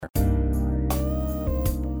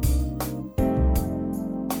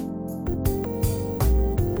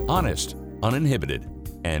Honest, uninhibited,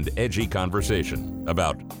 and edgy conversation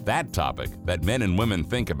about that topic that men and women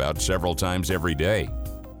think about several times every day.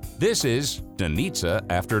 This is Danitza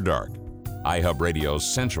After Dark, iHub Radio's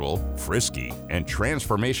sensual, frisky, and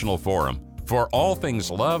transformational forum for all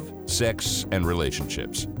things love, sex, and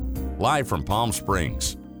relationships. Live from Palm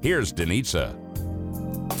Springs, here's Danitza.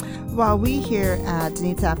 While we here at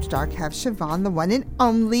Danitza After Dark have Siobhan, the one and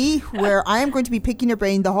only, where I am going to be picking her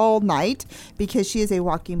brain the whole night because she is a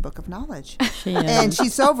walking book of knowledge. And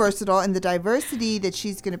she's so versatile, and the diversity that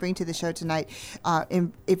she's going to bring to the show tonight,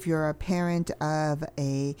 if you're a parent of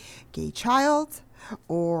a gay child,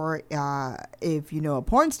 or if you know a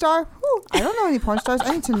porn star. I don't know any porn stars.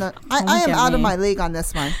 I need to know. I am out of my league on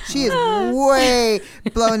this one. She is way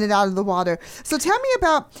blowing it out of the water. So tell me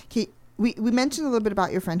about... We mentioned a little bit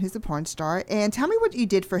about your friend who's a porn star, and tell me what you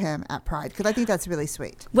did for him at Pride, because I think that's really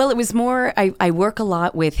sweet. Well, it was more, I work a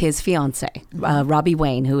lot with his fiance, Robbie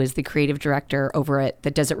Wayne, who is the creative director over at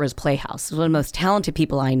the Desert Rose Playhouse. He's one of the most talented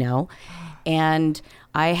people I know. And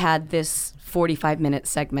I had this 45-minute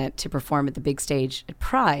segment to perform at the big stage at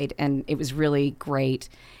Pride, and it was really great.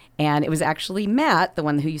 And it was actually Matt, the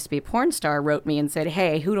one who used to be a porn star, wrote me and said,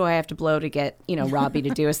 hey, who do I have to blow to get, Robbie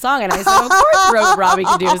to do a song? And I said, of course, Robbie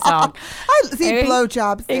can do a song. I see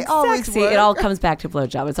blowjobs. They always work. It all comes back to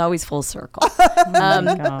blowjob. It's always full circle.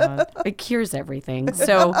 God. It cures everything.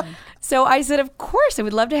 So I said, of course, I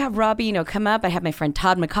would love to have Robbie, come up. I have my friend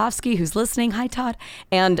Todd Makovsky, who's listening. Hi, Todd.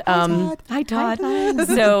 And hi, Todd.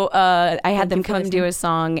 So I had them come and do a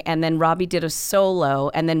song, and then Robbie did a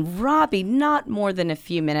solo, and then Robbie, not more than a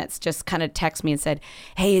few minutes, just kind of texted me and said,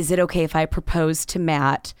 hey, is it okay if I propose to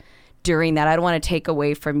Matt during that? I don't want to take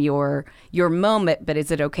away from your moment, but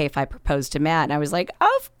is it okay if I propose to Matt? And I was like,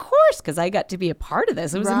 of course, because I got to be a part of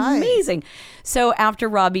this. It was amazing. So after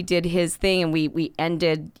Robbie did his thing and we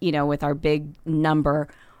ended, with our big number,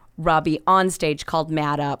 Robbie on stage called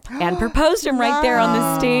Matt up and proposed him right there on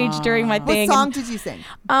the stage during my thing. What song did you sing?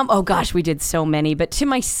 Oh gosh, we did so many. But to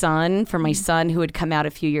my son, for my son who had come out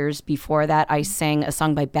a few years before that, I sang a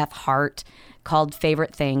song by Beth Hart called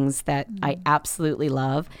Favorite Things that I absolutely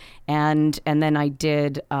love. And then I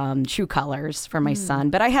did True Colors for my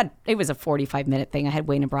son. But it was a 45-minute thing. I had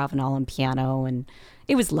Wayne and Bravanel on piano, and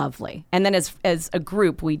it was lovely. And then as a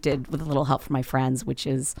group, we did With a Little Help from My Friends, which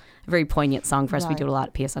is a very poignant song for us. We do a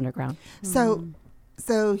lot at PS Underground.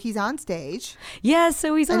 So he's on stage. Yeah,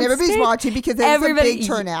 so he's on stage. And everybody's watching because it's a big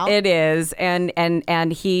turnout. It is.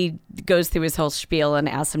 And he goes through his whole spiel and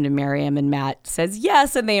asks him to marry him. And Matt says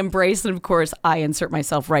yes, and they embrace. And of course, I insert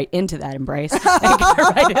myself right into that embrace. I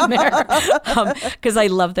get right in there. Because I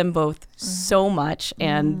love them both so much.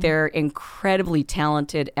 And they're incredibly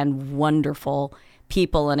talented and wonderful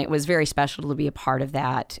people, and it was very special to be a part of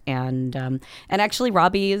that. And actually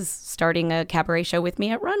Robbie is starting a cabaret show with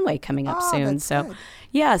me at Runway coming up soon. So good.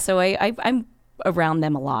 Yeah, so I'm around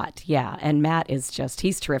them a lot. Yeah, and Matt is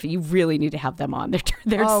he's terrific. You really need to have them on.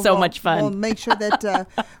 They're so much fun. We'll make sure that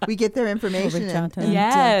we get their information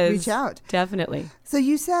reach out. Definitely. So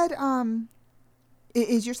you said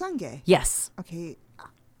is your son gay? Yes. Okay,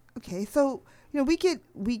 so we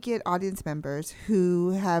get audience members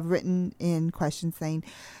who have written in questions saying,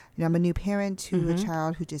 I'm a new parent to a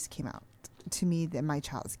child who just came out to me that my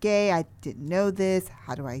child's gay. I didn't know this.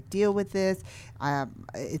 How do I deal with this?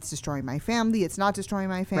 It's destroying my family. It's not destroying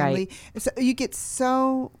my family. Right. So you get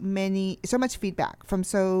so much feedback from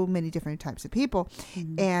so many different types of people,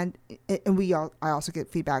 and I also get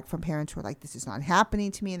feedback from parents who are like, this is not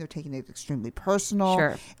happening to me, and they're taking it extremely personal.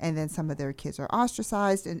 Sure. And then some of their kids are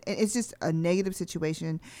ostracized, and it's just a negative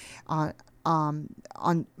situation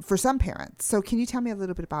for some parents. So can you tell me a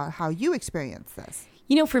little bit about how you experienced this?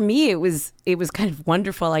 For me, it was kind of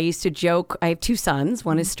wonderful. I used to joke. I have two sons.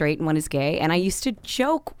 One is straight and one is gay. And I used to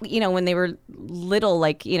joke, when they were little,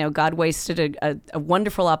 like, God wasted a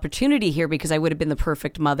wonderful opportunity here because I would have been the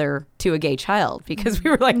perfect mother to a gay child. Because we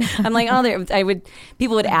were like, I'm like,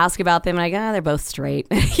 people would ask about them, and I go, they're both straight.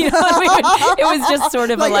 It was just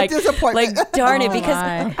sort of like darn it, because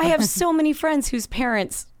I have so many friends whose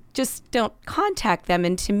parents just don't contact them,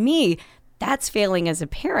 and to me, that's failing as a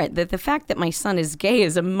parent. That the fact that my son is gay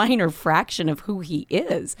is a minor fraction of who he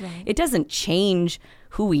is. Right. It doesn't change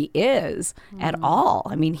who he is at all.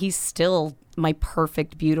 I mean, he's still my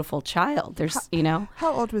perfect, beautiful child.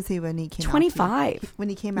 How old was he when he came 25. out? 25. When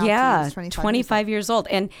he came out, yeah, he was 25 years old.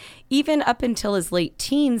 And even up until his late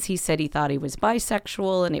teens, he said he thought he was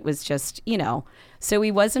bisexual, and it was just, so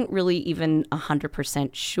he wasn't really even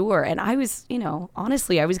 100% sure. And I was,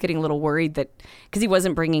 honestly, I was getting a little worried that because he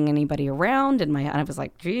wasn't bringing anybody around, and I was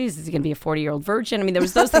like, geez, is he going to be a 40-year-old virgin? I mean, there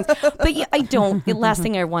was those things. But the last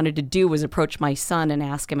thing I wanted to do was approach my son and and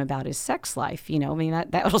ask him about his sex life. You know, I mean,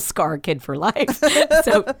 that'll scar a kid for life.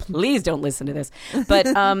 So please don't listen to this. But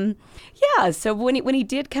so when he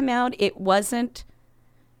did come out, it was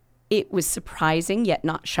surprising yet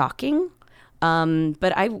not shocking.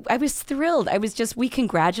 But I was thrilled. We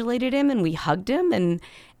congratulated him and we hugged him.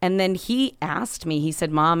 And then he asked me, he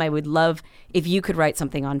said, Mom, I would love if you could write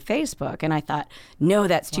something on Facebook. And I thought, no,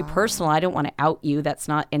 that's too personal. I don't want to out you. That's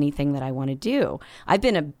not anything that I want to do. I've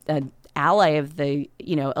been an ally of the,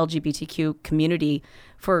 LGBTQ community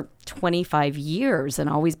for 25 years and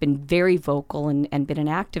always been very vocal and been an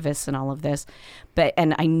activist in all of this.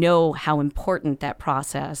 And I know how important that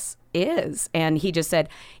process is. And he just said,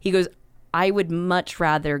 he goes, I would much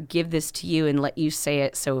rather give this to you and let you say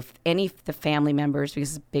it. So if any of the family members,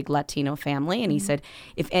 because it's a big Latino family, and he said,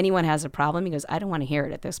 if anyone has a problem, he goes, I don't want to hear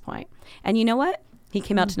it at this point. And you know what? He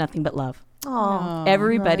came out to nothing but love. Oh,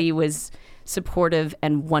 everybody was supportive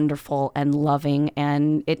and wonderful and loving,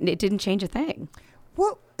 and it didn't change a thing.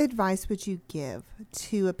 What advice would you give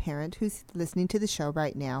to a parent who's listening to the show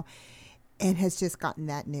right now and has just gotten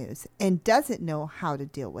that news and doesn't know how to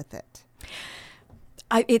deal with it?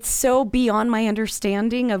 It's so beyond my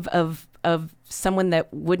understanding of someone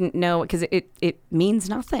that wouldn't know, because it means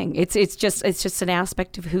nothing. It's just an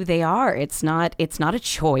aspect of who they are. It's not a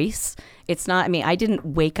choice. It's not. I mean, I didn't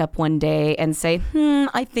wake up one day and say,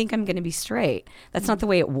 I think I'm going to be straight. That's not the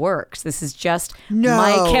way it works. This is just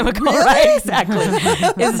my chemical. Really? Right? Exactly.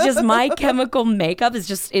 It's just my chemical makeup. It's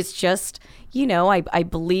just I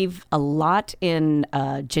believe a lot in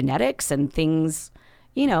genetics and things.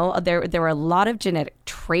 There are a lot of genetic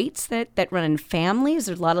traits that run in families.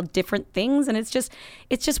 There's a lot of different things, and it's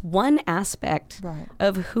just one aspect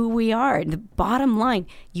of who we are. And the bottom line,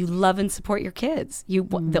 you love and support your kids.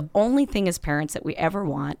 The only thing as parents that we ever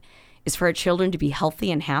want is for our children to be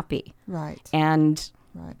healthy and happy. Right. And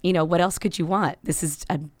what else could you want? This is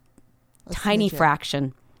a tiny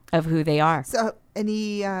fraction of who they are. So,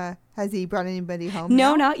 has he brought anybody home?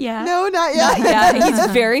 No, now? not yet. No, not yet. Not yet.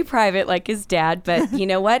 He's very private, like his dad. But you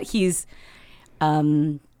know what? He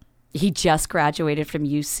just graduated from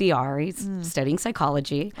UCR. He's studying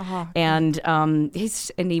psychology, and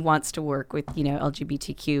he wants to work with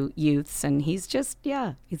LGBTQ youths. And he's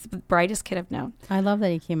he's the brightest kid I've known. I love that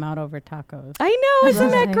he came out over tacos. I know,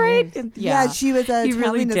 isn't that great? Yeah, she was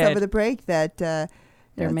telling us over the break that.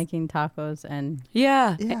 They're making tacos and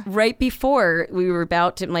right before we were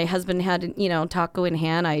about to, my husband had taco in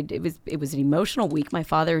hand. It was an emotional week. My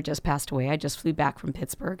father just passed away. I just flew back from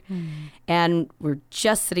Pittsburgh, and we're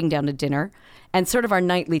just sitting down to dinner. And sort of our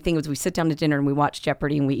nightly thing was we sit down to dinner and we watch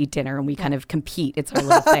Jeopardy and we eat dinner and we kind of compete. It's our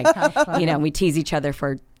little thing, and we tease each other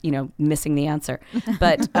for missing the answer,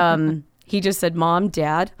 but. He just said, Mom,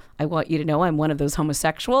 Dad, I want you to know I'm one of those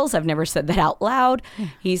homosexuals. I've never said that out loud.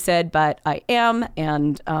 He said, but I am.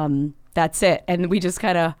 And that's it. And we just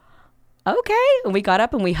kind of, okay. And we got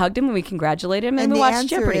up and we hugged him and we congratulated him and we watched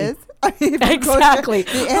Jeopardy. Exactly.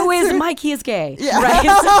 Who is Mike? He is gay. Yeah. Right?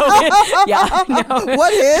 No.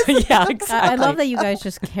 What is? Yeah, exactly. I love that you guys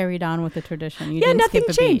just carried on with the tradition. You didn't nothing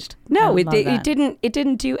skip a changed. beat. No, it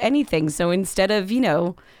didn't do anything. So instead of,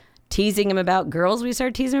 teasing him about girls, we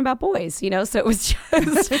started teasing him about boys, so it was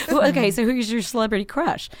just, okay, so who's your celebrity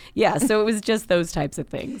crush? Yeah, so it was just those types of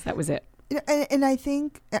things. That was it. And I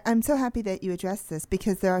think, I'm so happy that you addressed this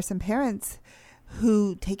because there are some parents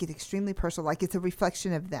who take it extremely personal, like it's a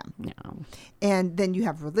reflection of them. No. And then you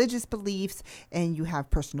have religious beliefs and you have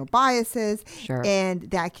personal biases. Sure.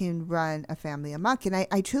 And that can run a family amok. And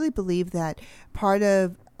I truly believe that part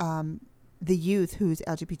of the youth who's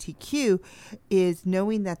LGBTQ is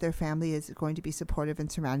knowing that their family is going to be supportive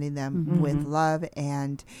and surrounding them with love,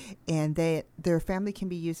 and their family can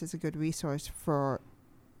be used as a good resource for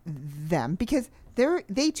them because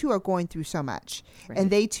they too are going through so much, and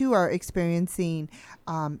they too are experiencing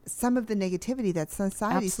some of the negativity that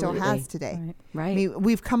society still has today. Right. I mean,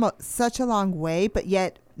 we've come such a long way, but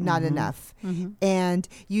yet not enough. And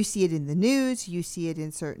you see it in the news, you see it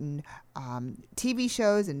in certain TV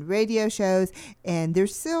shows and radio shows, and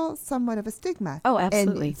there's still somewhat of a stigma. Oh,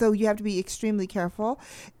 absolutely. And so you have to be extremely careful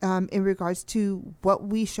in regards to what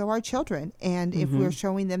we show our children, and if we're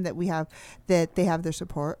showing them that they have their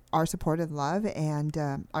support, our support and love, and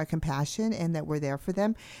our compassion, and that we're there for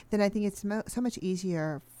them, then I think it's so much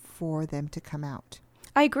easier for them to come out.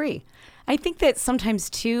 I agree. I think that sometimes,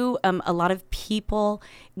 too, a lot of people,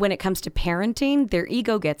 when it comes to parenting, their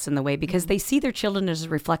ego gets in the way because they see their children as a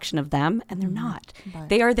reflection of them, and they're not. Right.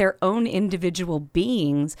 They are their own individual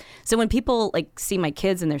beings. So when people like see my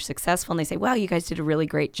kids and they're successful and they say, wow, you guys did a really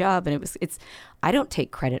great job. And I don't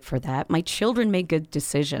take credit for that. My children made good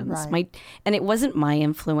decisions. Right. And it wasn't my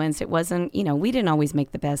influence. It wasn't, we didn't always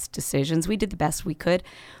make the best decisions. We did the best we could.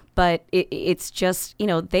 But it's just,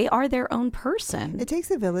 they are their own person. It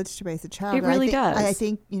takes a village to raise a child. It really does. I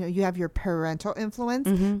think, you have your parental influence,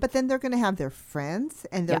 but then they're going to have their friends,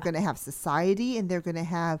 and they're going to have society, and they're going to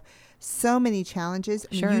have so many challenges.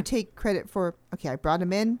 Sure. And you take credit for, okay, I brought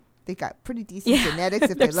them in. They got pretty decent genetics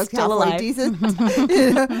if they look halfway decent.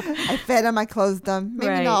 I fed them, I clothed them.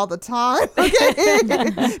 Maybe not all the time. Okay?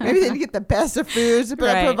 Maybe they didn't get the best of foods, but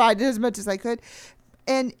I provided as much as I could.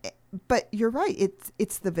 But you're right.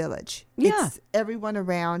 It's the village. Yeah. It's everyone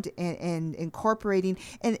around and incorporating.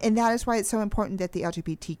 And that is why it's so important that the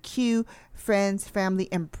LGBTQ friends, family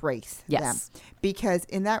embrace them. Because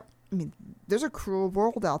there's a cruel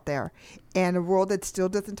world out there, and a world that still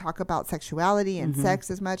doesn't talk about sexuality and sex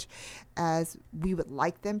as much as we would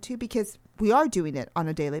like them to, because we are doing it on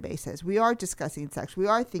a daily basis. We are discussing sex. We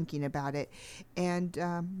are thinking about it. And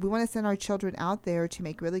we want to send our children out there to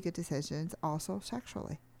make really good decisions also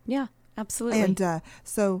sexually. Yeah, absolutely. And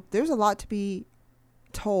so there's a lot to be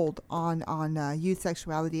told on youth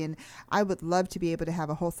sexuality, and I would love to be able to have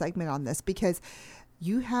a whole segment on this, because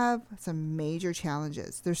you have some major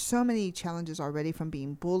challenges. There's so many challenges already, from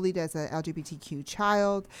being bullied as a LGBTQ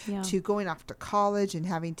child to going off to college and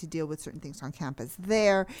having to deal with certain things on campus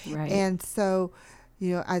there. Right. And so,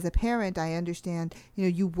 as a parent, I understand,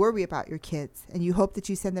 you worry about your kids, and you hope that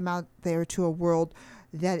you send them out there to a world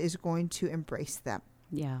that is going to embrace them.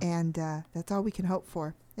 Yeah. And that's all we can hope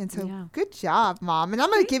for. And so good job, Mom. And I'm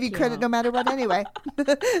going to give you credit no matter what anyway.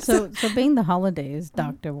 So being the holidays,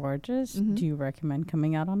 Dr. Borges, do you recommend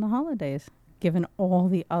coming out on the holidays, given all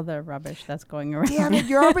the other rubbish that's going around? Damn it,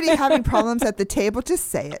 you're already having problems at the table. Just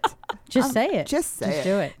say it. Just say it. Just say it.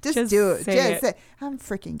 Do it. Just do it. Just say it. I'm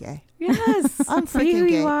freaking gay. Yes. I'm freaking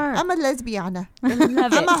gay. You are. I'm a lesbiana.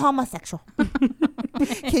 Love I'm a homosexual.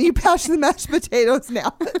 Can you pass the mashed potatoes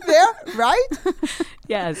now? There, right?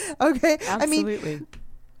 Yes. Okay. Absolutely.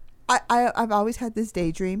 I've always had this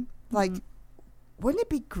daydream. Like, wouldn't it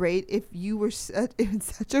be great if you were in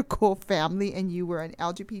such a cool family and you were an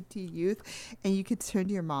LGBT youth, and you could turn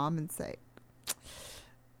to your mom and say,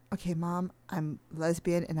 okay, Mom, I'm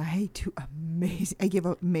lesbian and I give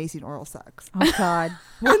amazing oral sex. Oh, God.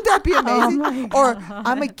 Wouldn't that be amazing? Oh, or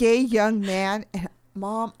I'm a gay young man and,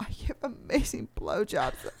 Mom, I give amazing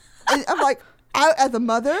blowjobs. And I'm like, as a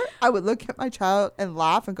mother, I would look at my child and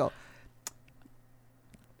laugh and go,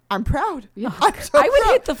 I'm proud. Yeah. I'm so I would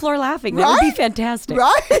proud. hit the floor laughing. That would be fantastic.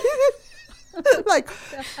 Right? Like,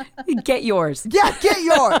 get yours. Yeah, get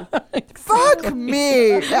yours. Fuck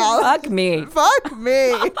me, Alex. Fuck me. Fuck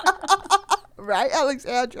me. Right,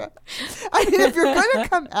 Alexandra? I mean, if you're going to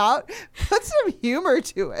come out, put some humor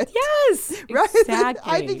to it. Yes, right?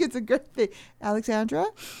 exactly. I think it's a good thing. Alexandra,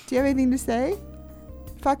 do you have anything to say?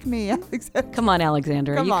 Fuck me, Alexandra. Come on,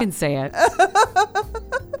 Alexandra. You can say it.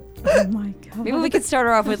 Oh my God. Maybe we could start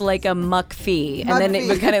her off with like a muck fee, and then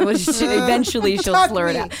it kind of eventually she'll slur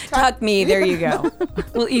it out. Tuck me. There you go.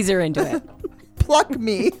 We'll ease her into it. Pluck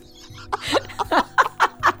me.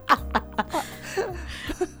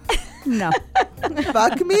 No.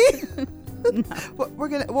 Fuck me. No. We'll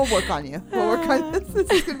work on you. We'll work on this.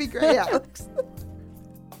 This is gonna be great, Alex.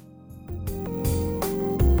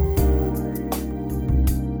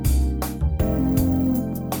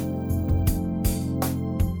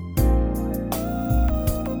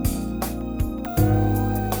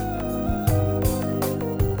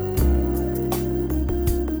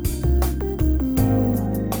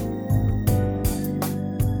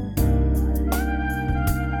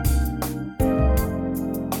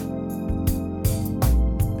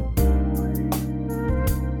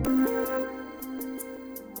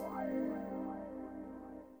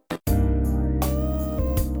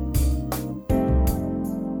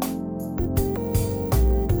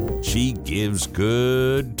 She gives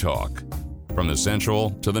good talk. From the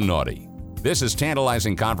sensual to the naughty. This is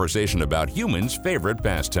tantalizing conversation about humans' favorite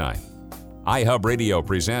pastime. iHub Radio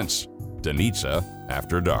presents Danitza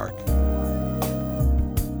After Dark.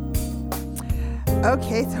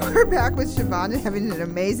 Okay, so we're back with Siobhan and having an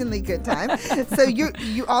amazingly good time. So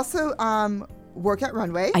you also work at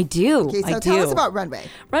Runway. I do. Okay, so tell us about Runway.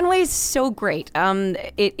 Runway is so great.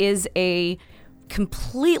 It is a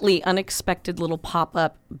completely unexpected little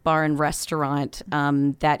pop-up bar and restaurant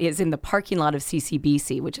that is in the parking lot of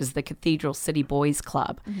CCBC, which is the Cathedral City Boys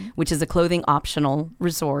Club, which is a clothing optional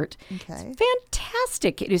resort. Okay. It's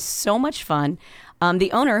fantastic. It is so much fun.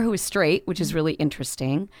 The owner, who is straight, which is really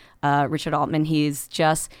interesting, Richard Altman, he is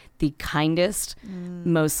just the kindest,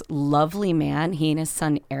 most lovely man. He and his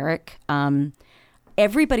son, Eric.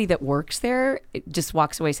 Everybody that works there just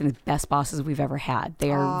walks away saying the best bosses we've ever had. They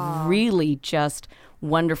are really just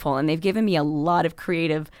wonderful. And they've given me a lot of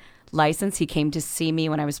creative license. He came to see me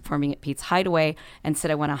when I was performing at Pete's Hideaway and said,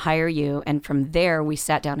 I want to hire you. And from there, we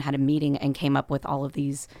sat down, had a meeting, and came up with all of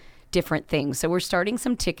these different things. So we're starting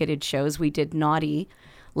some ticketed shows. We did Naughty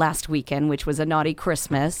last weekend, which was a Naughty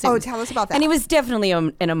Christmas. Tell us about that. And it was definitely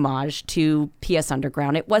an homage to P.S.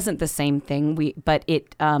 Underground. It wasn't the same thing,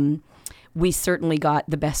 we certainly got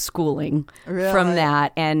the best schooling from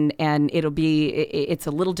that, and it's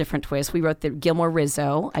a little different twist. We wrote the Gilmore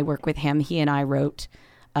Rizzo. I work with him. He and I wrote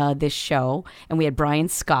this show, and we had Brian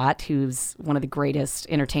Scott, who's one of the greatest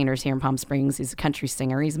entertainers here in Palm Springs. He's a country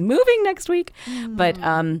singer. He's moving next week, but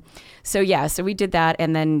so we did that,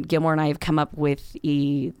 and then Gilmore and I have come up with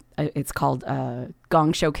it's called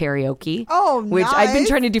Gong Show Karaoke. Oh, which nice. I've been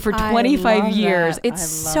trying to do for 25 years. That. It's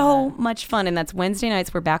so much fun, and that's Wednesday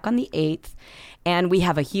nights. We're back on the 8th, and we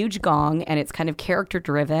have a huge gong, and it's kind of character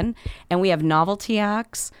driven, and we have novelty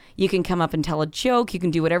acts. You can come up and tell a joke. You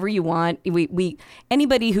can do whatever you want.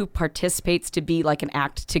 Anybody who participates to be like an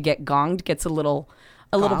act to get gonged gets a little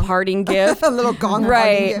parting gift. A little gong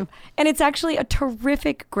right. parting gift. And it's actually a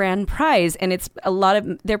terrific grand prize. And it's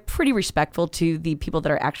they're pretty respectful to the people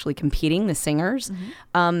that are actually competing, the singers.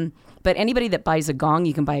 But anybody that buys a gong,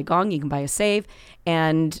 you can buy a gong, you can buy a save.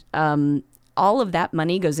 And all of that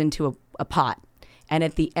money goes into a pot. And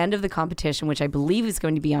at the end of the competition, which I believe is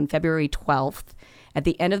going to be on February 12th, at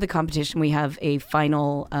the end of the competition, we have a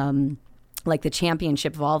final like the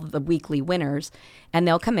championship of all of the weekly winners, and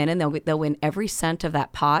they'll come in and they'll win every cent of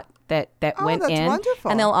that pot that went in, wonderful.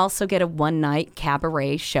 and they'll also get a one-night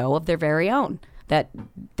cabaret show of their very own that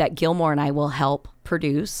Gilmore and I will help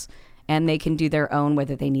produce, and they can do their own,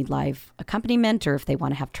 whether they need live accompaniment or if they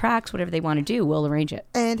want to have tracks, whatever they want to do, we'll arrange it.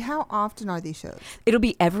 And how often are these shows? It'll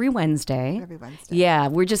be every Wednesday. Every Wednesday. Yeah,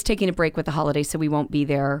 we're just taking a break with the holidays, so we won't be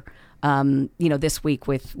there this week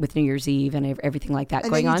with New Year's Eve and everything like that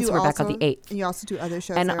going on. So we're back on the 8th. And you also do other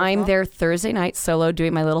shows. And I'm there Thursday night solo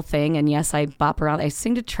doing my little thing. And yes, I bop around. I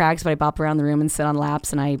sing to tracks, but I bop around the room and sit on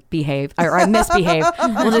laps and I behave, or I misbehave.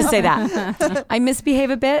 We'll just say that. I misbehave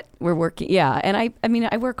a bit. We're working. Yeah. And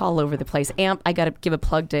I work all over the place. I got to give a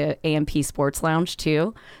plug to AMP Sports Lounge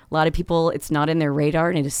too. A lot of people, it's not in their radar,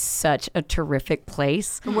 and it is such a terrific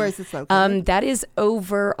place. Where is this located? That is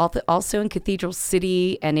over also in Cathedral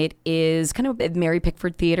City, and it is kind of at Mary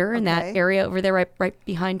Pickford Theater in that area over there, right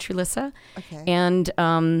behind Trulissa. Okay. And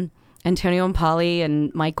Antonio and Polly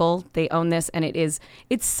and Michael, they own this, and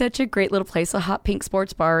it's such a great little place, a hot pink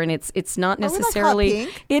sports bar, and it's not necessarily. We like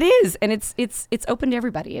hot pink. It is, and it's open to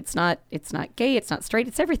everybody. It's not gay, it's not straight,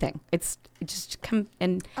 it's everything. It just come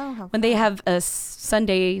and when they have a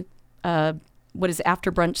Sunday,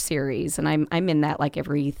 after brunch series, and I'm in that like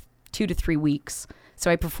every 2 to 3 weeks. So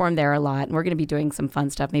I perform there a lot, and we're going to be doing some fun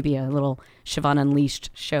stuff, maybe a little Siobhan Unleashed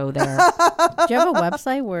show there. Do you have a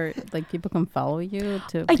website where like people can follow you?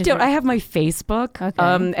 I don't. I have my Facebook,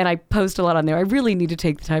 and I post a lot on there. I really need to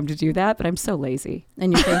take the time to do that, but I'm so lazy.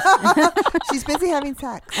 And your face? She's busy having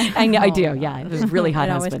sex. I know. I do. Yeah, it was really hot.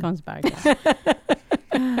 It husband. always comes back.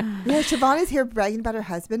 Yeah. Siobhan is here bragging about her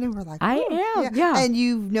husband, and we're like, I am. Yeah. And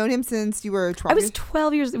you've known him since you were 12. I was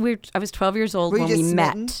 12 years. I was 12 years old when we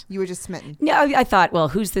met. You were just smitten. No, I thought, well,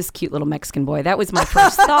 who's this cute little Mexican boy? That was my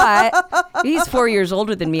first thought. He's 4 years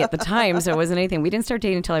older than me at the time, so it wasn't anything. We didn't start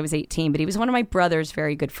dating until I was 18, but he was one of my brother's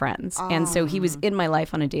very good friends, and so he was in my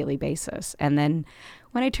life on a daily basis. And then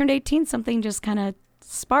when I turned 18, something just kind of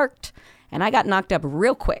sparked, and I got knocked up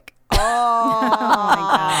real quick. Oh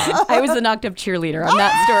my God. I was the knocked up cheerleader on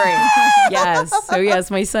that story. Yes. So yes,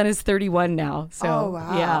 my son is 31 now. So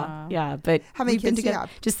yeah. But how many kids do you together,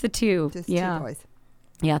 have? Just the two. Just two boys.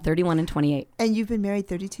 Yeah, 31 and 28. And you've been married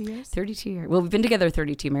 32 years? 32 years. Well, we've been together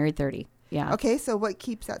 32, married 30. Yeah. Okay, so what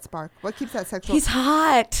keeps that spark? What keeps that sexual? He's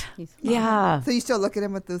hot. Yeah. So you still look at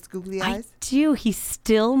him with those googly eyes? I do. He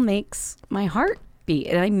still makes my heart beat,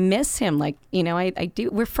 and I miss him. Like, I do.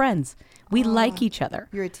 We're friends. We like each other.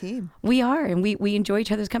 You're a team. We are, and we enjoy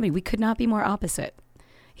each other's company. We could not be more opposite.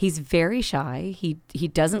 He's very shy. He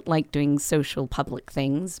doesn't like doing social public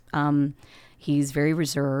things. He's very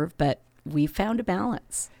reserved, but we found a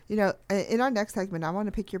balance. In our next segment, I want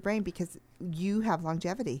to pick your brain because you have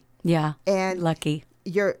longevity. Yeah. And lucky.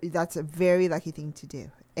 that's a very lucky thing to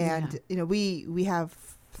do. And, we have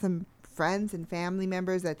some friends and family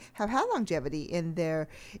members that have had longevity in their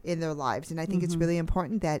lives. And I think it's really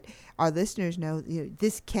important that our listeners know,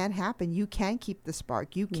 this can happen. You can keep the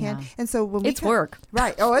spark. You can. Yeah. And so when it's work.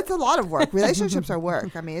 Right. Oh, it's a lot of work. Relationships are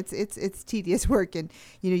work. I mean, it's tedious work, and,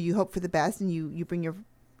 you hope for the best, and you bring your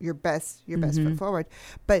best foot forward.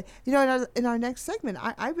 But in our next segment,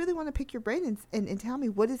 I really want to pick your brain and tell me,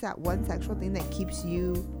 what is that one sexual thing that keeps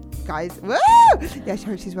you guys? Woo! Yeah,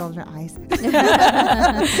 she's rolling her eyes.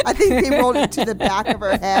 I think they rolled it to the back of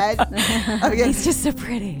her head. Okay. He's just so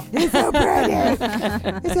pretty. He's so pretty.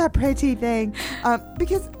 It's that pretty thing.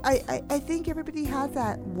 Because I think everybody has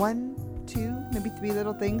that 1, 2, maybe 3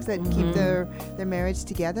 little things that keep their marriage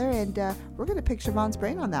together, and we're going to pick Siobhan's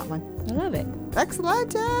brain on that one. I love it.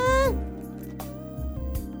 Excellent.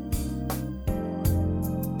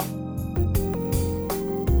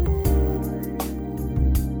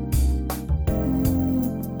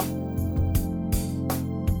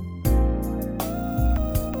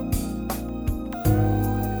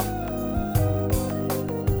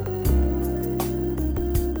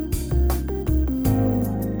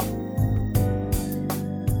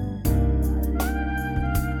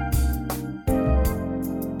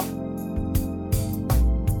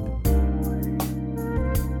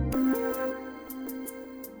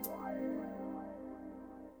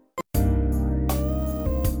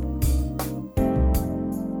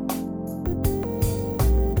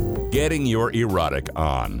 Getting your erotic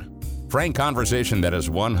on. Frank conversation that is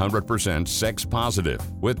 100% sex positive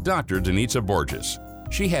with Dr. Danitza Borges.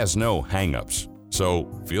 She has no hang-ups, so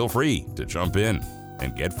feel free to jump in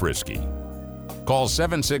and get frisky. Call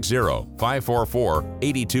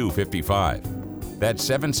 760-544-8255. That's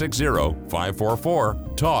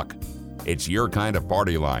 760-544-TALK. It's your kind of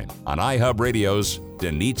party line on iHub Radio's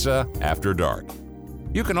Danitza After Dark.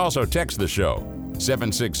 You can also text the show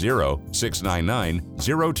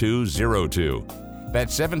 760-699-0202.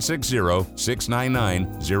 That's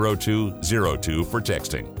 760-699-0202 for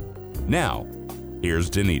texting. Now,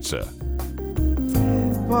 here's Danitza.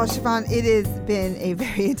 Well, Siobhan, it has been a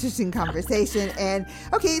very interesting conversation. And,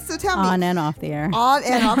 okay, so tell me. On and off the air. On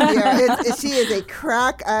and off the air. She is a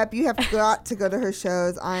crack up. You have got to go to her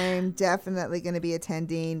shows. I'm definitely going to be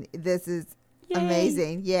attending. This is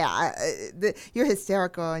amazing. Yeah. You're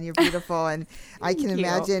hysterical and you're beautiful. And I can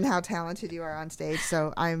imagine how talented you are on stage.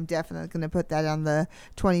 So I'm definitely going to put that on the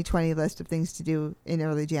 2020 list of things to do in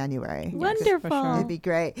early January. Wonderful. Sure. It'd be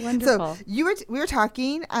great. Wonderful. So we were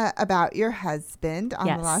talking about your husband on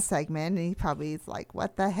the last segment. And he probably is like,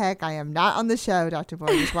 what the heck? I am not on the show, Dr.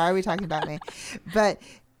 Borges. Why are we talking about me? But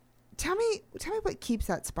tell me what keeps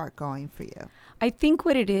that spark going for you. I think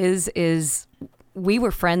what it is we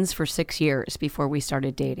were friends for 6 years before we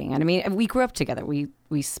started dating. And I mean, we grew up together. We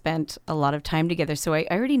spent a lot of time together. So I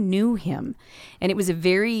already knew him. And it was a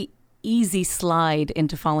very easy slide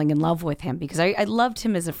into falling in love with him because I loved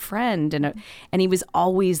him as a friend. And he was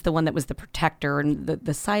always the one that was the protector and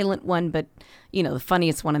the silent one, but, the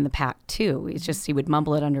funniest one in the pack, too. It's just he would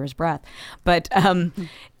mumble it under his breath. But I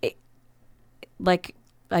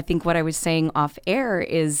think what I was saying off air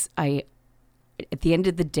is at the end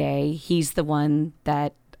of the day, he's the one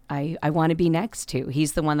that I want to be next to.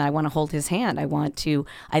 He's the one that I want to hold his hand. I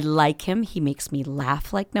like him. He makes me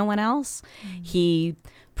laugh like no one else. Mm-hmm. He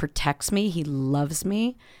protects me. He loves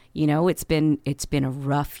me. It's been a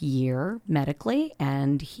rough year medically,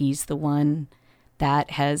 and he's the one that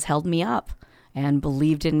has held me up and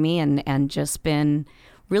believed in me and just been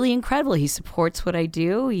really incredible. He supports what I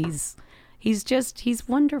do. He's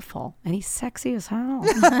wonderful, and he's sexy as hell.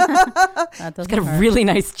 He's got a really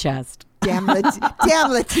nice chest. Damn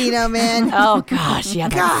Latino, man. Oh, gosh, yeah,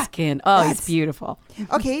 that skin. Oh, he's beautiful.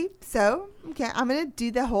 Okay, I'm going to do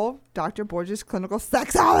the whole Dr. Borges clinical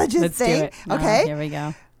sexologist thing. Do it. Okay. Here we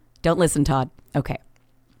go. Don't listen, Todd. Okay.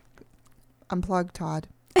 Unplug, Todd.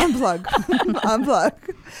 Unplug. Unplug.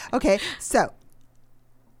 Okay, so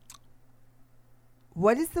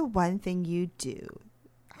what is the one thing you do,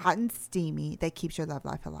 hot and steamy, that keeps your love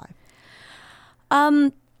life alive?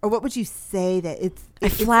 Or what would you say that I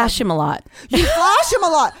flash him a lot. You flash him a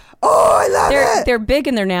lot. Oh, I love it. They're big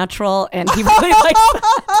and they're natural, and he really likes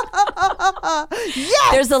that.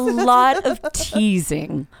 Yes. There's a lot of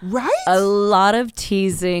teasing. Right? A lot of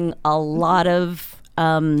teasing, a lot of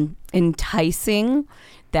enticing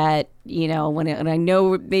that, when I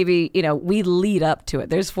know maybe, we lead up to it.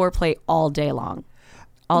 There's foreplay all day long.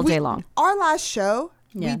 All day long. Our last show,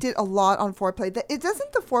 we did a lot on foreplay.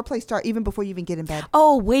 Doesn't the foreplay start even before you even get in bed?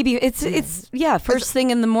 Oh, maybe it's first thing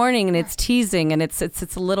in the morning, and it's teasing, and it's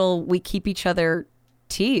a little, we keep each other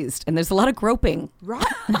teased, and there's a lot of groping. Right.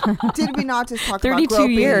 Did we not just talk about 32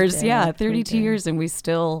 years. Yeah, 32 did. years, and we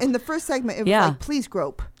still... In the first segment, it was like, please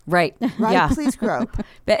grope. Right. Right? Yeah. Please grope.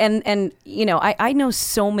 But, and you know, I know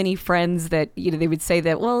so many friends that, you know, they would say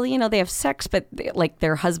that, well, you know, they have sex, but like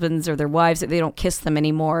their husbands or their wives, they don't kiss them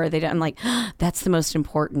anymore. They don't, I'm like, that's the most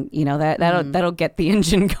important, you know, that'll get the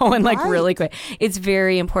engine going like really quick. It's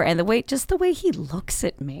very important. And just the way he looks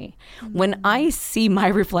at me, when I see my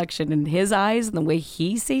reflection in his eyes and the way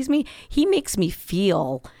he sees me, he makes me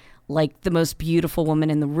feel like the most beautiful woman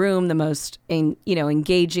in the room, the most,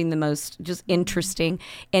 engaging, the most just interesting.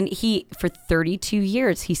 And he, for 32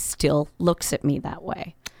 years, he still looks at me that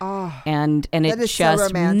way. Oh, and it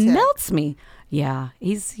just melts me. Yeah,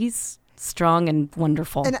 he's strong and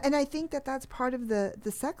wonderful. And I think that's part of the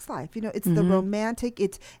sex life. You know, it's the romantic,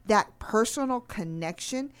 it's that personal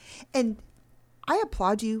connection. And I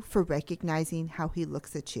applaud you for recognizing how he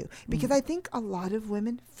looks at you, because I think a lot of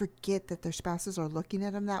women forget that their spouses are looking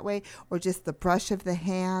at them that way, or just the brush of the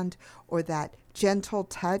hand or that gentle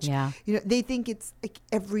touch. Yeah. You know, they think it's like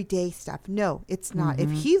everyday stuff. No, it's not. If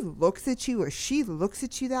he looks at you or she looks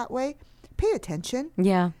at you that way, pay attention.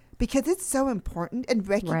 Yeah. Because it's so important, and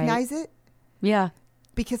recognize it. Yeah.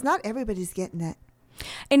 Because not everybody's getting it.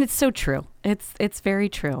 And it's so true. It's very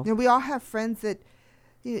true. You know, we all have friends that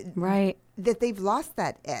that they've lost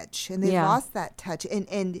that edge and they've lost that touch,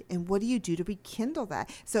 and what do you do to rekindle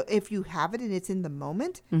that? So if you have it and it's in the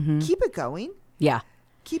moment, keep it going. Yeah,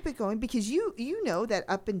 keep it going, because you know that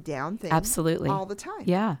up and down thing absolutely all the time.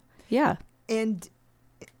 Yeah. And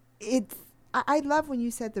I love when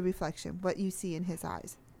you said the reflection, what you see in his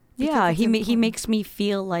eyes. Yeah, he makes me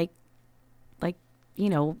feel like you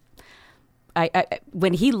know, I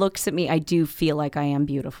when he looks at me, I do feel like I am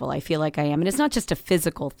beautiful. I feel like I am. And it's not just a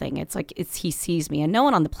physical thing. It's like he sees me. And no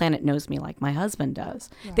one on the planet knows me like my husband does.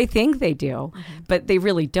 Right. They think they do, but they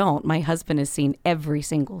really don't. My husband has seen every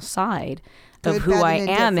single side of who I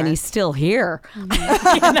am, and he's still here. You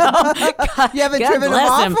know? You haven't driven him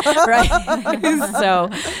off?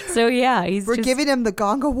 Right? So yeah, we're giving him the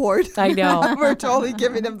Gong Award. I know. We're totally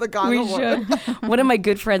giving him the Gong Award. We should. One of my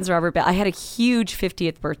good friends, Robert Bell, I had a huge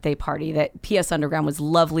 50th birthday party that PS Underground was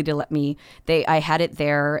lovely to let me. I had it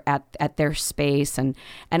there at their space, and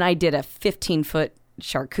I did a 15-foot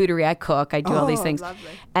charcuterie. I cook. I do all these things.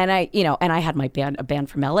 Lovely. And I had a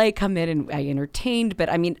band from LA come in, and I entertained. But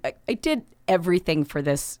I mean, I did everything for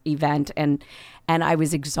this event, and I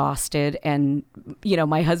was exhausted. And you know,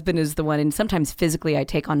 my husband is the one, and sometimes physically I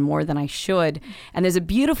take on more than I should. And there's a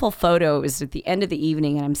beautiful photo. It was at the end of the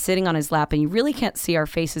evening, and I'm sitting on his lap, and you really can't see our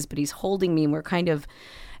faces, but he's holding me, and we're kind of,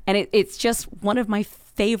 and it's just one of my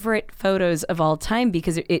favorite photos of all time,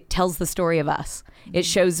 because it tells the story of us. It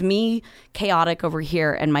shows me chaotic over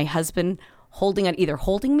here, and my husband either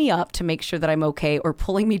holding me up to make sure that I'm okay, or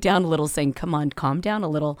pulling me down a little, saying, come on, calm down a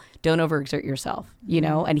little, don't overexert yourself, you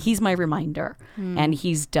know. And he's my reminder, and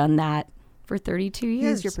he's done that for 32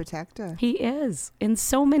 years. He's your protector. He is, in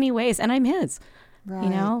so many ways, and I'm his, right. You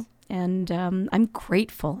know, and I'm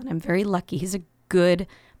grateful, and I'm very lucky. He's a good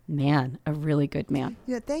man, a really good man.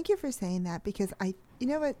 Yeah, thank you for saying that, because you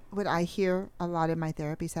know what I hear a lot in my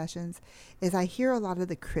therapy sessions is I hear a lot of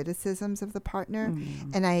the criticisms of the partner,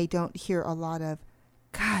 and I don't hear a lot of,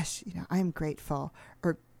 gosh, you know, I'm grateful,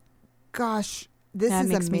 or gosh, this is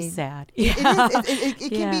amazing. That makes me sad.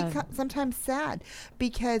 It can be sometimes sad,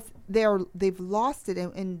 because they've lost it,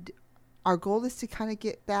 and our goal is to kind of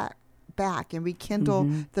get that back and rekindle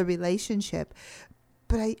the relationship.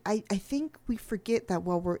 But I think we forget that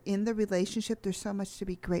while we're in the relationship, there's so much to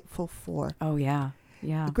be grateful for. Oh, yeah.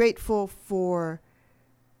 Yeah. Grateful for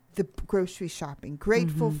the grocery shopping.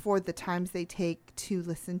 Grateful for the times they take to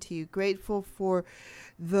listen to you. Grateful for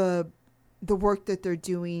the work that they're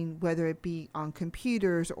doing, whether it be on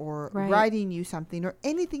computers or writing you something or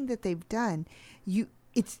anything that they've done.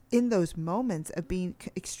 It's in those moments of being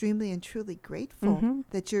extremely and truly grateful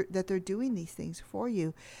that they're doing these things for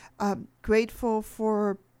you. Grateful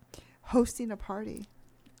for hosting a party,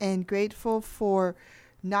 and grateful for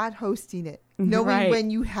not hosting it, knowing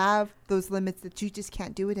when you have those limits that you just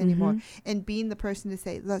can't do it anymore, and being the person to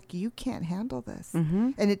say, look, you can't handle this.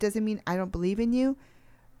 And it doesn't mean I don't believe in you.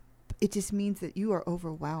 It just means that you are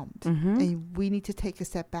overwhelmed, and we need to take a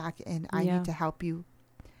step back, and I need to help you.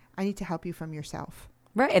 I need to help you from yourself.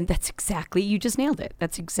 Right, and that's exactly, you just nailed it.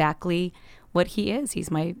 That's exactly what he is.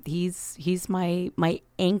 He's my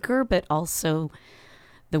anchor, but also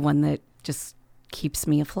the one that just keeps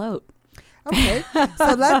me afloat. Okay,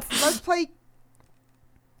 so let's play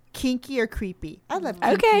kinky or creepy. I love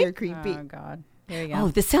kinky or creepy. Oh God. There you go. Oh,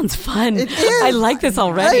 this sounds fun. It is. I like this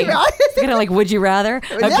already. Right? It's kind of like would you rather?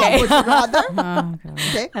 Okay. Yeah, would you rather? Oh, God.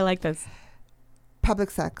 Okay. I like this.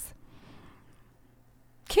 Public sex.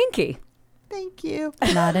 Kinky. Thank you.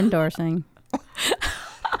 Not endorsing.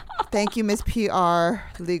 Thank you, Miss PR,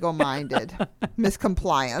 legal-minded, Miss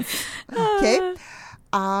Compliance. Okay.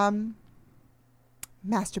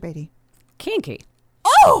 Masturbating. Kinky.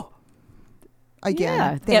 Oh!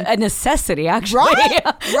 Again. Yeah, a necessity, actually. Right?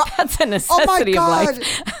 That's a Oh, my necessity of God.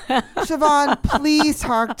 life. Siobhan, please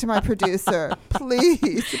talk to my producer.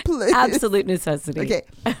 Please. Absolute necessity. Okay.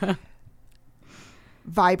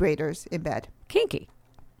 Vibrators in bed. Kinky.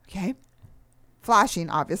 Okay. Flashing,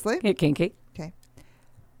 obviously. Yeah, kinky. Okay.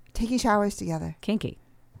 Taking showers together. Kinky.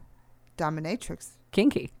 Dominatrix.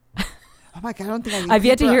 Kinky. Oh my God, I don't think I can I've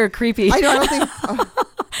yet to keep hear up. a creepy. I know, I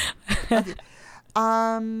don't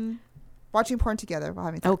think. Watching porn together while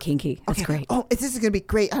having sex. Oh, kinky. That's great. Oh, this is gonna be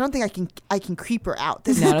great. I don't think I can creep her out.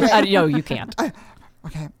 This is No, great. no, you can't.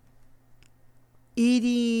 Okay.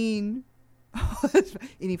 Eating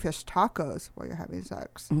fish tacos while you're having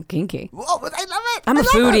sex. Kinky. Whoa, but I love it. I'm I a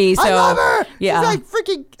love foodie, her. I so, love her. yeah. She's like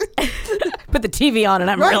freaking. Put the TV on and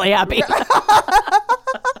I'm Right. really happy.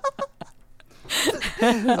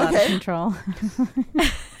 A lot of Okay. control.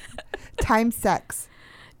 Time sex.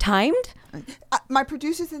 Timed? My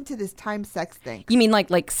producer's into this time sex thing. You mean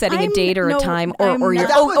like setting a I'm- date or no, a time, I'm or you're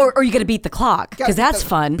not. That was- or you got to beat the clock because that's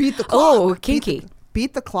fun. Beat the clock. Oh, kinky.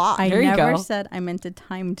 Beat the clock. I There you never go. said I meant to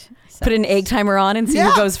timed sex. Put an egg timer on and see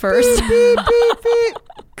Yeah. who goes first. Beep, beep, beep, beep.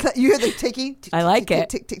 You hear the ticking? Tick, I tick, like tick, it.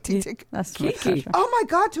 Tick, tick, tick, tick. That's my Kinky. pleasure. Oh my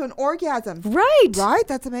God, to an orgasm. Right. Right?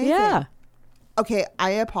 That's amazing. Yeah. Okay,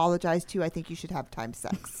 I apologize too. I think you should have time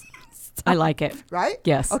sex. I like it. Right?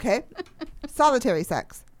 Yes. Okay. Solitary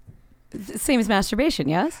sex. Same as masturbation,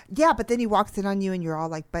 yes? Yeah, but then he walks in on you and you're all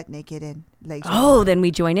like butt naked and legs. Oh, then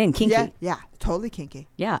we join in. Kinky. Yeah, yeah, totally kinky.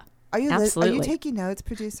 Yeah. Are you Absolutely. are you taking notes,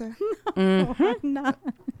 producer? No.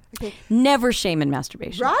 Okay. Never shame in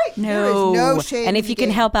masturbation. Right? No. There is no shame And in if the you can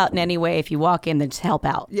game. help out in any way, if you walk in, then just help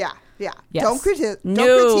out. Yeah, yeah. Yes. Don't critique. No.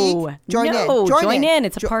 Don't critique. Join No, in. join in.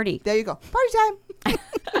 It's a party. There you go. Party time.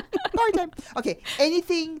 Party time. Okay.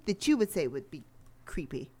 Anything that you would say would be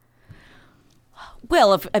creepy?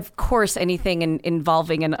 Well, of course, anything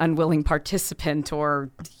involving an unwilling participant or,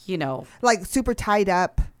 Like super tied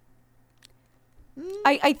up.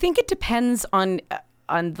 I think it depends on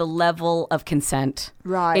the level of consent.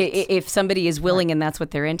 Right. If somebody is willing and that's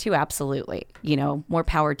what they're into, absolutely. More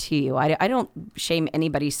power to you. I don't shame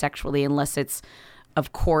anybody sexually unless it's,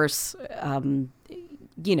 of course,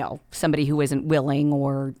 somebody who isn't willing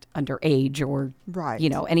or underage or, Right.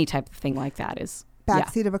 any type of thing like that is.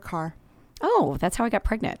 Backseat of a car. Oh, that's how I got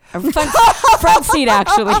pregnant. Front seat,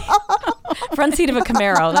 actually. Front seat of a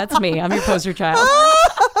Camaro. That's me. I'm your poster child.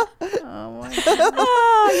 Oh my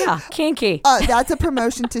God. Yeah, kinky. That's a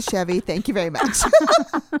promotion to Chevy. Thank you very much.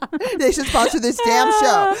 They should sponsor this damn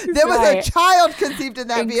show. There was Right. a child conceived in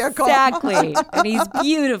that vehicle. Exactly. And he's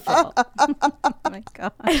beautiful. Oh my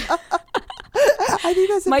God. I think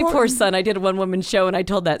that's My poor important. son, I did a one-woman show and I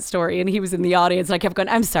told that story and he was in the audience and I kept going,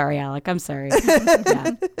 I'm sorry, Alec. I'm sorry.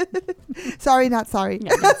 Yeah, Sorry, not sorry.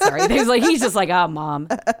 yeah, not sorry. He's just like, oh, Mom.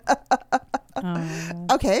 Oh.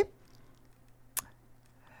 Okay.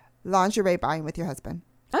 Lingerie buying with your husband.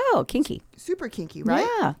 Oh, kinky. Super kinky, right?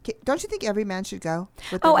 Yeah. Don't you think every man should go?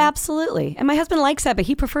 With Oh, their- absolutely. And my husband likes that, but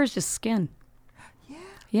he prefers just skin.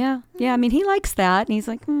 Yeah. I mean, he likes that, and he's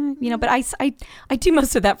like, but I do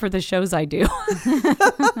most of that for the shows I do.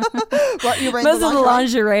 What, you're wearing Most of the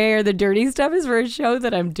lingerie or the dirty stuff is for a show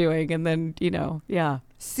that I'm doing, and then yeah,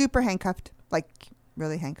 Super handcuffed, like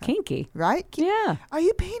really handcuffed. kinky. Right? Yeah, Are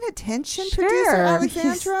you paying attention, Sure. producer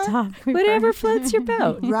Alexandra? Stop. whatever floats your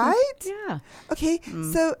boat. Right? Yeah. Okay,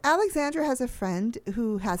 so Alexandra has a friend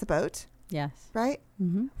who has a boat, Yes. right?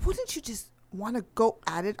 Mm-hmm. Wouldn't you just want to go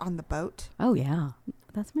at it on the boat? Oh yeah.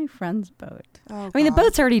 That's my friend's boat. Oh, I mean, the God.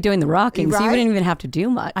 boat's already doing the rocking, so you Right? wouldn't even have to do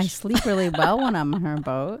much. I sleep really well when I'm on her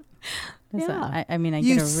boat. Yeah. I mean, I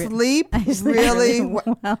You get a sleep I sleep really well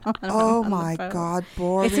when I'm Oh on the my boat. God,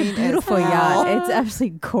 boring. It's a as beautiful hell. yacht. It's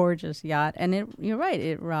absolutely gorgeous yacht, and you're right.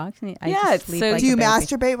 It rocks. And I Yeah, just it's sleep so- like Do you a baby.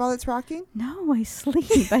 masturbate while it's rocking? No, I sleep. I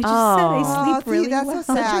just said Oh. I sleep See, really that's well.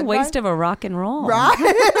 so Such a sad, waste right? of a rock and roll. Right?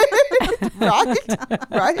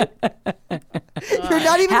 right? You're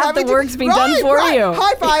not even Half having the work's being done for you.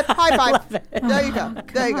 High five, high five. There you go.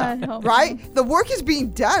 There you God, go. help Right? The work is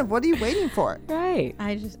being done. What are you waiting for? Right.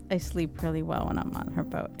 I sleep really well when I'm on her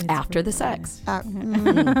boat. It's After the really sex.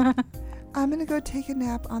 I'm going to go take a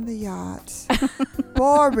nap on the yacht.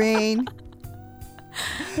 Boring.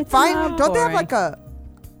 It's Fine. not Don't they have boring. like a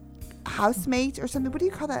housemate or something. What do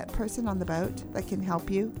you call that person on the boat that can help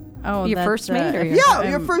you? Oh, your first mate or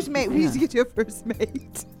your first mate. We need to get you a first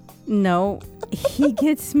mate. No, he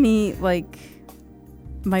gets me like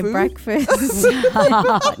my Food? breakfast.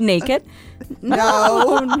 Naked?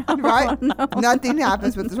 No. No, Right? no. Nothing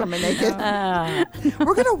happens with this woman naked.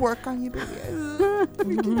 We're going to work on you, baby.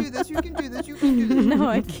 We can do this. You can do this. You can do this. No,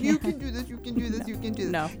 I You can't. can do this. You can do this. You can do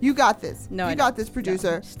this. No. You got this. No, you I got don't. this,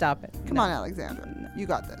 producer. No, stop it. Come No. on, Alexandra. You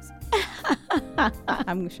got this.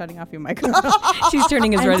 I'm shutting off your microphone. She's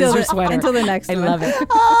turning as red as her sweater. Until the next I one. love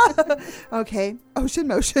it. Okay. Ocean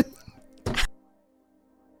motion.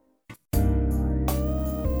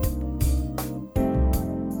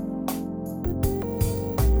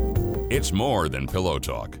 It's more than pillow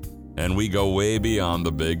talk, and we go way beyond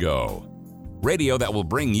the big O. Radio that will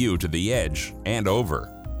bring you to the edge and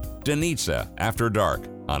over. Danitza After Dark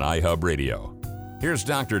on iHub Radio. Here's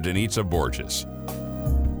Dr. Danitza Borges.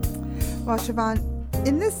 Well, Siobhan,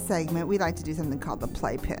 in this segment, we like to do something called the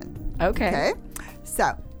playpen. Okay.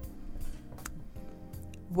 So,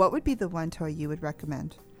 what would be the one toy you would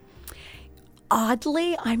recommend?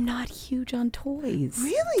 Oddly, I'm not huge on toys.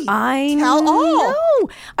 Really? I Tell all. know.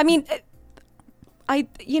 I mean,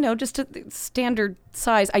 just a standard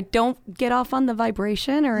size. I don't get off on the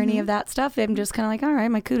vibration or any of that stuff. I'm just kind of like, all right,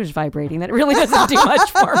 my cooter's vibrating. That really doesn't do much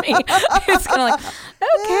for me. It's kind of like,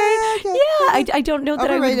 okay. Yeah, I don't know that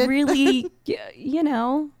Overrated. I would really,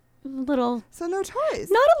 a little. So no toys.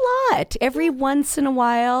 Not a lot. Every once in a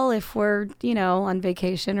while, if we're, on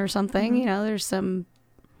vacation or something, there's some.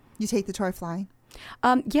 You take the toy flying?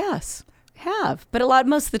 Yes, have. But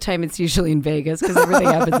most of the time it's usually in Vegas because everything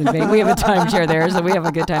happens in Vegas. We have a timeshare there, so we have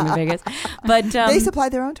a good time in Vegas. But they supply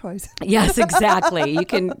their own toys. Yes, exactly. You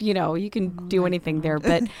can, you can do anything there.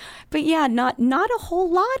 But yeah, not a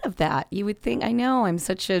whole lot of that. You would think, I know I'm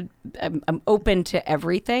I'm open to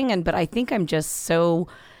everything. But I think I'm just so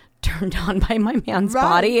turned on by my man's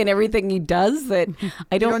body and everything he does that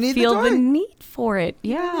I don't feel the need for it.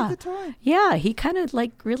 You Yeah. don't need the toy. Yeah. He kind of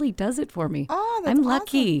really does it for me. Oh, that's I'm awesome.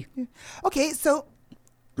 lucky. Yeah. Okay, so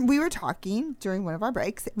we were talking during one of our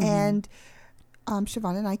breaks, and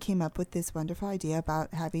Siobhan and I came up with this wonderful idea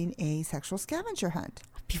about having a sexual scavenger hunt.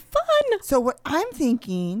 Be fun. So what I'm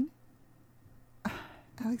thinking,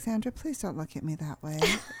 Alexandra, please don't look at me that way.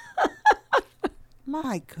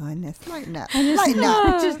 My goodness, lighten up. Lighten up.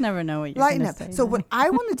 I just never know what you're Lighten going up. to say. So what I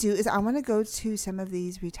want to do is I want to go to some of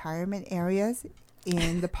these retirement areas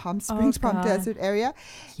in the Palm Springs, Palm God. Desert area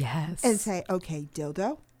Yes. and say, okay,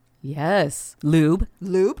 dildo, Yes. Lube.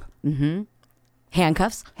 lube,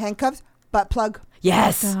 Handcuffs. handcuffs, butt plug,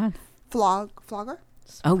 Yes. God. flogger.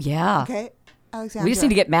 Oh, yeah. Okay, Alexandra. We just need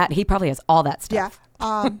to get Matt. He probably has all that Yeah. stuff.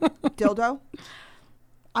 Dildo.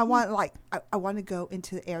 I want I want to go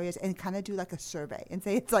into the areas and kind of do like a survey and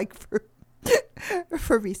say it's like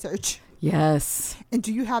for research. Yes. And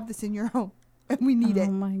do you have this in your home? And we need it.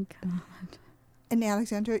 Oh my God. And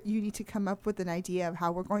Alexandra, you need to come up with an idea of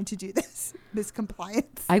how we're going to do this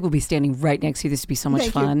compliance. I will be standing right next to you. This would be so much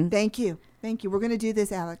fun. Thank you. We're going to do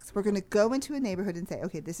this, Alex. We're going to go into a neighborhood and say,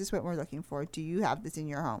 okay, this is what we're looking for. Do you have this in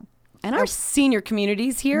your home? And our senior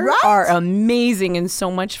communities here Right? are amazing and so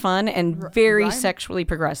much fun and very Right? sexually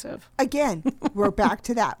progressive. Again, we're back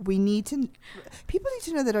to that. People need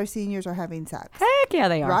to know that our seniors are having sex. Heck yeah,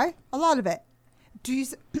 they are. Right? A lot of it.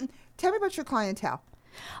 Tell me about your clientele.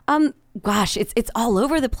 Gosh, it's all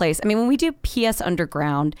over the place. I mean, when we do PS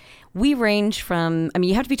Underground, we range from,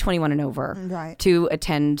 you have to be 21 and over Right. to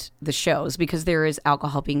attend the shows because there is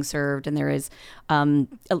alcohol being served and there is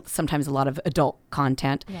sometimes a lot of adult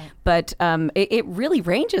content. Right. But it really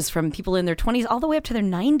ranges from people in their 20s all the way up to their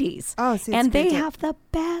 90s. Oh, see, it's and they great. have the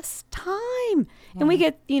best time. And we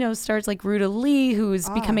get, stars like Ruta Lee, who is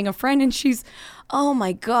becoming a friend, and she's, oh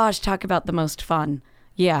my gosh, talk about the most fun.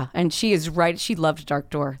 Yeah, and she is right. She loved Dark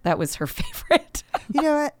Door. That was her favorite. You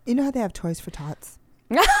know what? You know how they have Toys for Tots?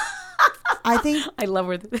 I think I love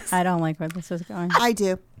where this. I don't like where this is going. I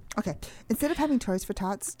do. Okay. Instead of having Toys for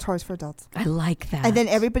Tots, Toys for Adults. I like that. And then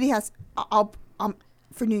everybody has,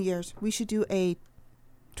 for New Year's, we should do a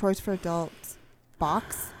Toys for Adults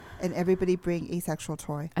box and everybody bring a sexual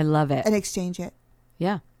toy I love it. and exchange it.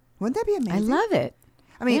 Yeah, Wouldn't that be amazing? I love it.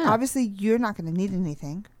 I mean, Yeah. obviously, you're not going to need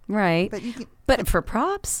anything, Right. but you can. But for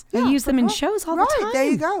props, Yeah, I use them in for- shows all right, the time. there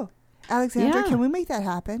you go. Alexandra, Yeah. can we make that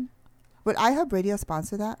happen? Would iHub Radio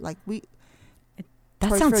sponsor that? Like, That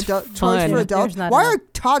toys sounds for fun. Toys for adults. There's not Why enough. are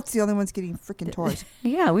tots the only ones getting freaking toys?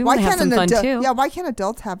 Yeah, we Why want to have can't some an fun adult? too. Yeah, why can't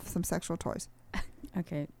adults have some sexual toys?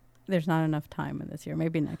 Okay. There's not enough time in this year.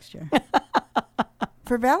 Maybe next year.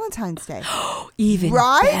 For Valentine's Day. Even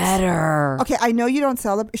Right? better. Okay, I know you don't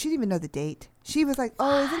celebrate. She didn't even know the date. She was like,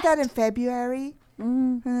 "Oh, isn't that in February?"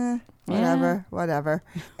 Whatever.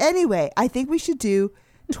 Anyway, I think we should do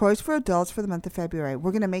toys for adults for the month of February.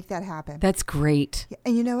 We're going to make that happen. That's great. Yeah,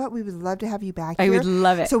 and you know what? We would love to have you back I here. would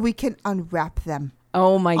love it. So we can unwrap them.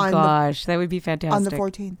 Oh my gosh, that would be fantastic. On the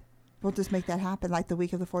 14th. We'll just make that happen, like the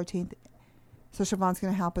week of the 14th. So Siobhan's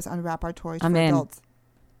going to help us unwrap our toys for adults.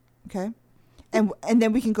 Okay? And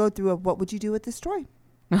then we can go through what would you do with this toy?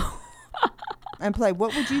 And play,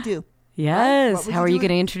 what would you do? Yes. Right? How are you going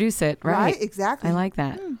to introduce it? Right. Exactly. I like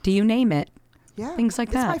that. Do you name it? Yeah. Things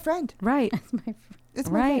like that. It's my friend. Right. It's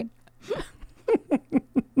my friend.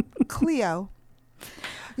 Cleo.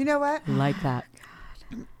 You know what? Like that.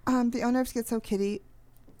 The owner of Schizo Kitty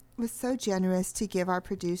was so generous to give our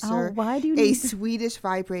producer why do you a Swedish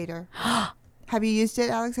vibrator. Have you used it,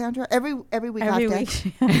 Alexandra? Every week. Every week. Have you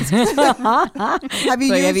Have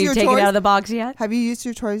you your taken toys? it out of the box yet? Have you used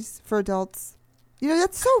your toys for adults? You know,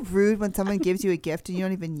 that's so rude when someone gives you a gift and you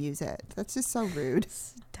don't even use it. That's just so rude.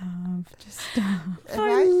 Stop. Just stop.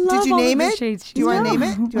 Right? Did you name it? Do you want to name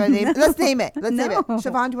it? Do you want to name it? Let's name it. Let's name it.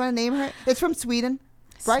 Siobhan, do you want to name her? It's from Sweden,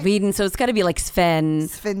 right? Sweden, so it's got to be like Sven.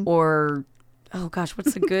 Or, oh gosh,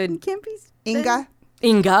 what's a good? Can't be Inga.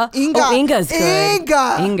 Inga. Oh, Inga's good.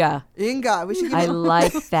 Inga. We should give I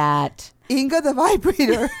like that. Inga the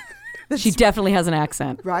vibrator. She definitely has an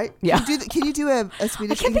accent. Right? Yeah. Can you do a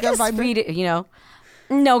Swedish I can't Inga think of vibrator? Swedish,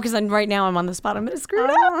 No, because right now I'm on the spot. I'm going to screw it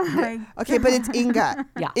up. Okay, but it's Inga.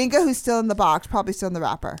 Yeah. Inga, who's still in the box, probably still in the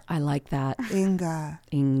wrapper. I like that. Inga.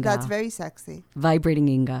 That's very sexy. Vibrating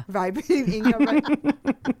Inga. Vibrating Inga. Right?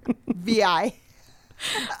 VI.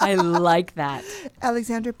 I like that.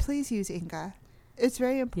 Alexandra, please use Inga. It's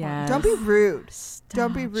very important. Yes. Don't be rude.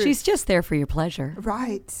 Don't be rude. She's just there for your pleasure.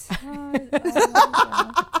 Right.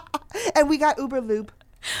 And we got Uber Lube.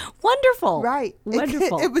 Wonderful. Right.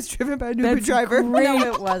 Wonderful. It was driven by an Uber driver. Great. No,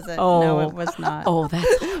 it wasn't. Oh. No, it was not. Oh,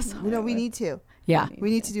 that's awesome. We need to. Yeah.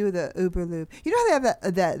 We need to do the Uber Lube. You know how they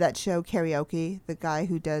have that show karaoke? The guy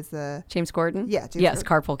who does the... James Corden? Yeah. Yes,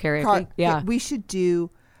 carpool karaoke. Yeah. We should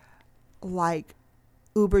do like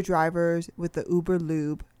Uber drivers with the Uber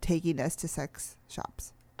Lube taking us to sex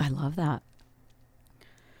shops. I love that.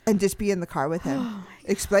 And just be in the car with him,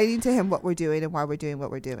 explaining to him what we're doing and why we're doing what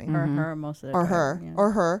we're doing. Or her most of the Or time. her. Yeah.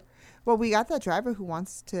 Or her. Well, we got that driver who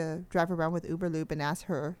wants to drive around with Uber Lube and ask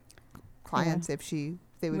her clients if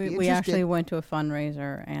they would be interested. We actually went to a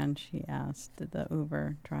fundraiser and she asked the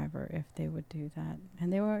Uber driver if they would do that.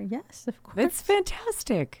 And they were, yes, of course. It's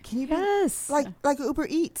fantastic. Can you yes. Like Uber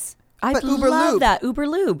Eats. I but Uber love Lube. that. Uber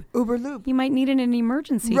Lube. Uber Lube. You might need it in an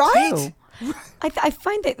emergency, right? too. I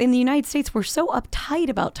find that in the United States, we're so uptight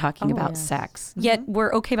about talking about sex, yet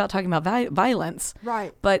we're okay about talking about violence.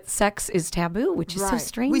 Right. But sex is taboo, which is so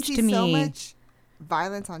strange to me. We see so much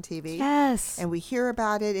violence on TV. Yes. And we hear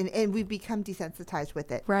about it, and we become desensitized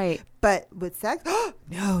with it. Right. But with sex,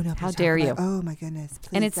 no. How dare you? Oh, my goodness.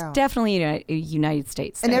 Please and it's don't. definitely a United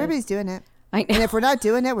States thing. And everybody's doing it. I know. And if we're not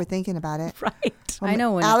doing it, we're thinking about it. Right. I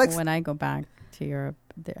know Alex, when I go back to Europe,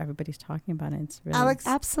 everybody's talking about it. It's really... Alex,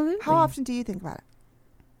 absolutely. How often do you think about it?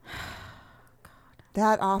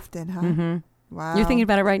 That often, huh? Mm-hmm. Wow. You're thinking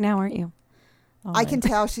about it right now, aren't you? All I right. can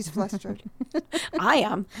tell she's flustered. I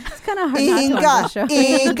am. It's kind of hard not to on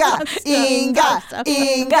the show.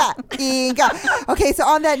 Inga. Okay, so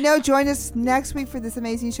on that note, join us next week for this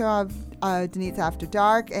amazing show of Danitza After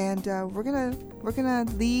Dark, and we're gonna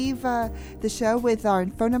leave the show with our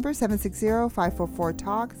phone number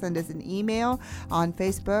 760-544-TALK. Send us an email on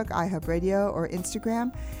Facebook, iHub Radio, or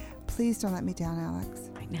Instagram. Please don't let me down, Alex.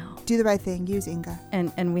 No. Do the right thing. Use Inga.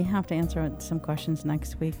 And we have to answer some questions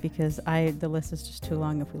next week because the list is just too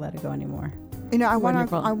long if we let it go anymore. You know, I want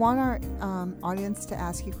Wonderful. our audience to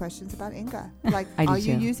ask you questions about Inga. Like, I do are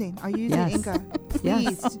you too. using Yes. Inga?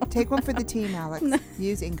 Please take one for the team, Alex.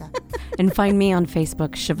 Use Inga. And find me on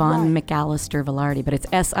Facebook, Siobhan McAllister Velarde, but it's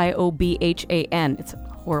Siobhan. It's a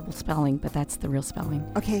horrible spelling, but that's the real spelling.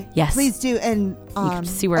 Okay. Yes. Please do. And You can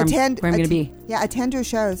see where I'm going to be. Yeah, attend her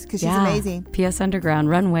shows because she's amazing. PS Underground,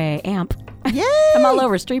 Runway, Amp. Yay! I'm all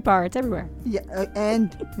over. Street Bar. It's everywhere. Yeah,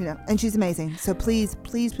 and she's amazing. So please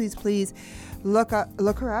look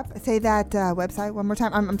her up. Say that website one more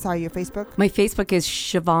time. I'm sorry, your Facebook. My Facebook is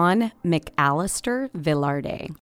Siobhan McAllister Velarde.